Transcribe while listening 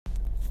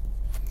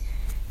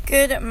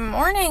Good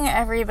morning,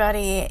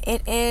 everybody.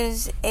 It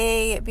is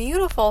a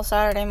beautiful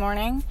Saturday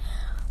morning.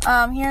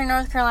 Here in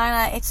North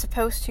Carolina, it's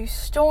supposed to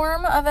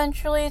storm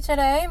eventually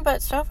today,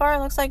 but so far it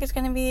looks like it's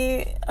going to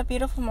be a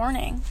beautiful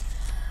morning.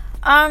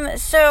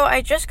 So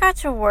I just got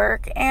to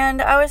work,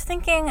 and I was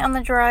thinking on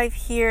the drive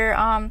here,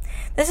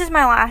 this is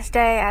my last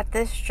day at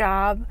this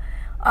job.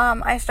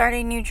 I started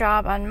a new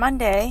job on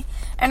Monday,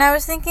 and I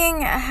was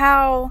thinking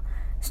how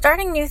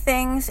starting new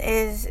things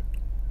is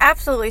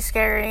absolutely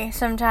scary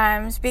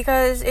sometimes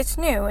because it's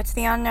new. It's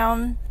the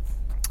unknown.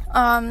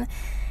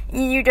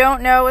 You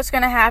don't know what's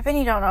going to happen.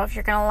 You don't know if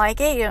you're going to like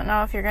it. You don't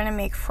know if you're going to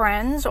make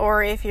friends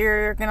or if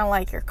you're going to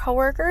like your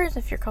coworkers,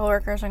 if your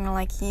coworkers are going to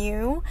like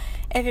you,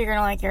 if you're going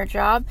to like your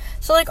job.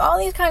 So all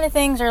these kind of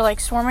things are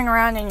swarming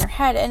around in your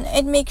head, and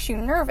it makes you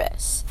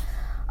nervous.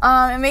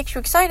 It makes you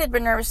excited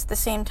but nervous at the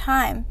same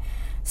time.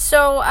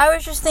 So I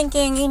was just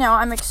thinking,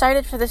 I'm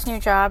excited for this new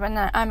job and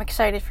I'm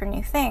excited for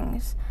new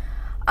things.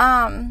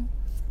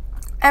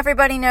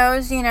 Everybody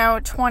knows,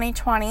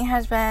 2020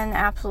 has been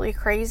absolutely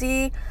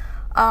crazy.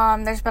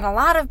 There's been a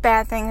lot of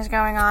bad things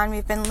going on.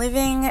 We've been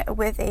living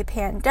with a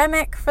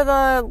pandemic for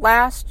the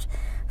last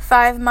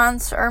 5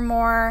 months or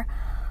more.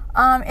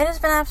 It has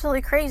been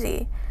absolutely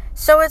crazy.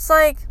 So it's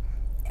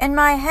in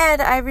my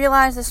head, I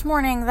realized this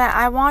morning that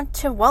I want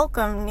to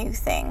welcome new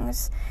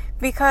things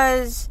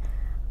because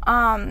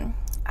I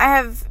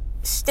have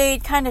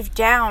stayed kind of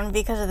down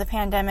because of the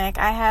pandemic.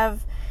 I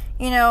have,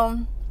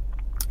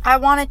 I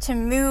wanted to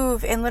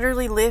move and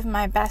literally live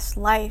my best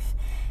life.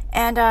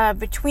 And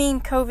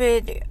between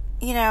COVID,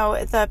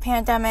 the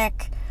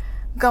pandemic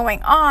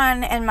going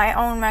on and my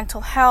own mental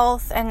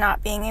health and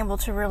not being able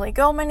to really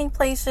go many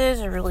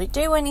places or really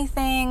do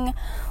anything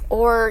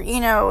or,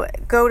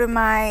 go to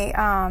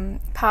my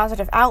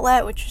positive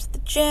outlet, which is the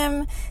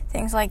gym,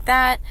 things like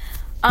that.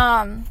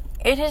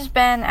 It has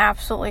been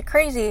absolutely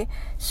crazy.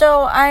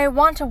 So I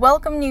want to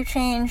welcome new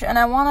change, and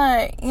I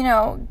want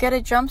to, get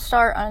a jump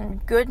start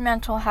on good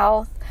mental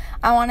health.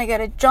 I want to get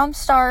a jump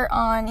start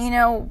on,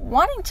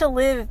 wanting to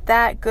live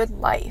that good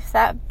life,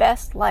 that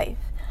best life.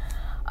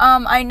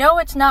 I know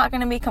it's not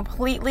going to be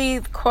completely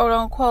quote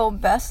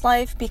unquote best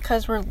life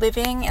because we're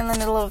living in the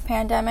middle of a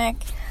pandemic.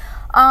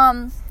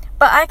 But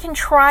I can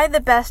try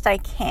the best I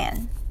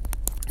can.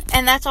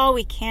 And that's all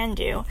we can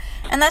do.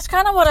 And that's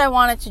kind of what I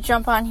wanted to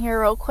jump on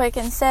here real quick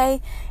and say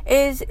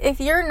is if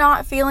you're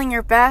not feeling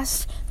your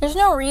best, there's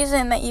no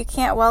reason that you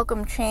can't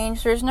welcome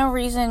change. There's no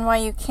reason why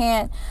you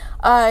can't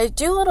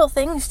do little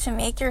things to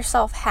make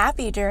yourself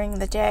happy during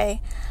the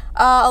day.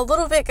 A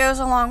little bit goes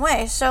a long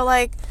way.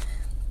 So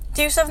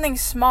do something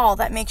small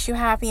that makes you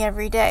happy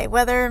every day.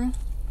 Whether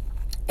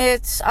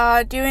it's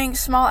doing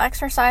small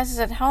exercises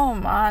at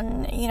home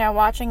on,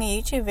 watching a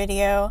YouTube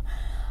video,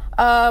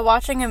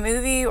 watching a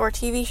movie or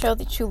TV show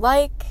that you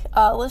like,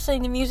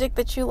 listening to music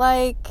that you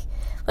like,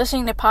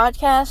 listening to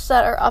podcasts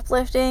that are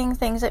uplifting,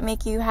 things that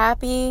make you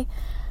happy,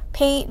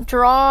 paint,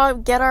 draw,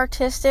 get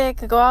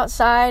artistic, go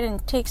outside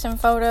and take some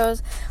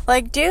photos.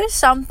 Do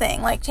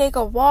something, take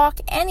a walk,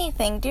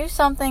 anything. Do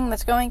something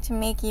that's going to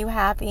make you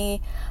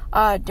happy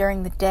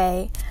during the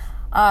day.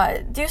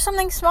 Do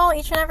something small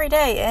each and every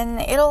day,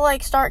 and it'll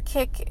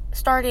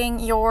starting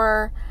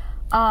your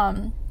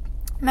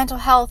mental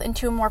health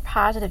into a more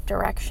positive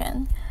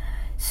direction.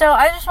 So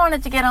I just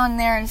wanted to get on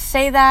there and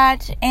say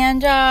that,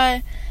 and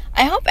I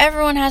hope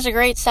everyone has a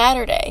great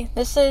Saturday.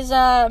 This is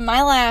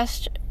my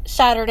last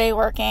Saturday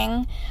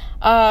working.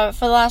 For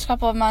the last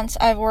couple of months,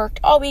 I've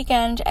worked all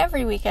weekend,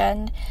 every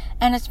weekend,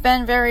 and it's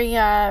been very,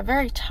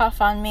 very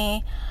tough on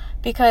me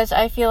because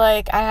I feel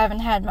like I haven't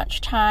had much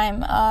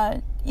time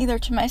either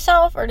to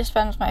myself or to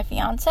spend with my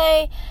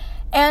fiance,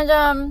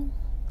 and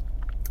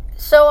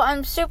so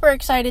I'm super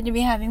excited to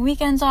be having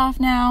weekends off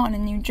now and a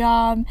new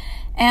job.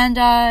 And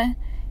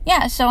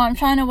so I'm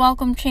trying to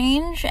welcome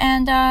change,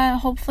 and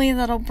hopefully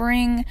that'll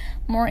bring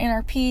more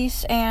inner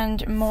peace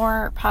and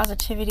more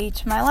positivity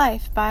to my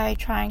life by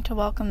trying to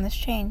welcome this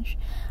change.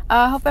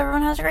 I hope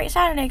everyone has a great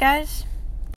Saturday, guys.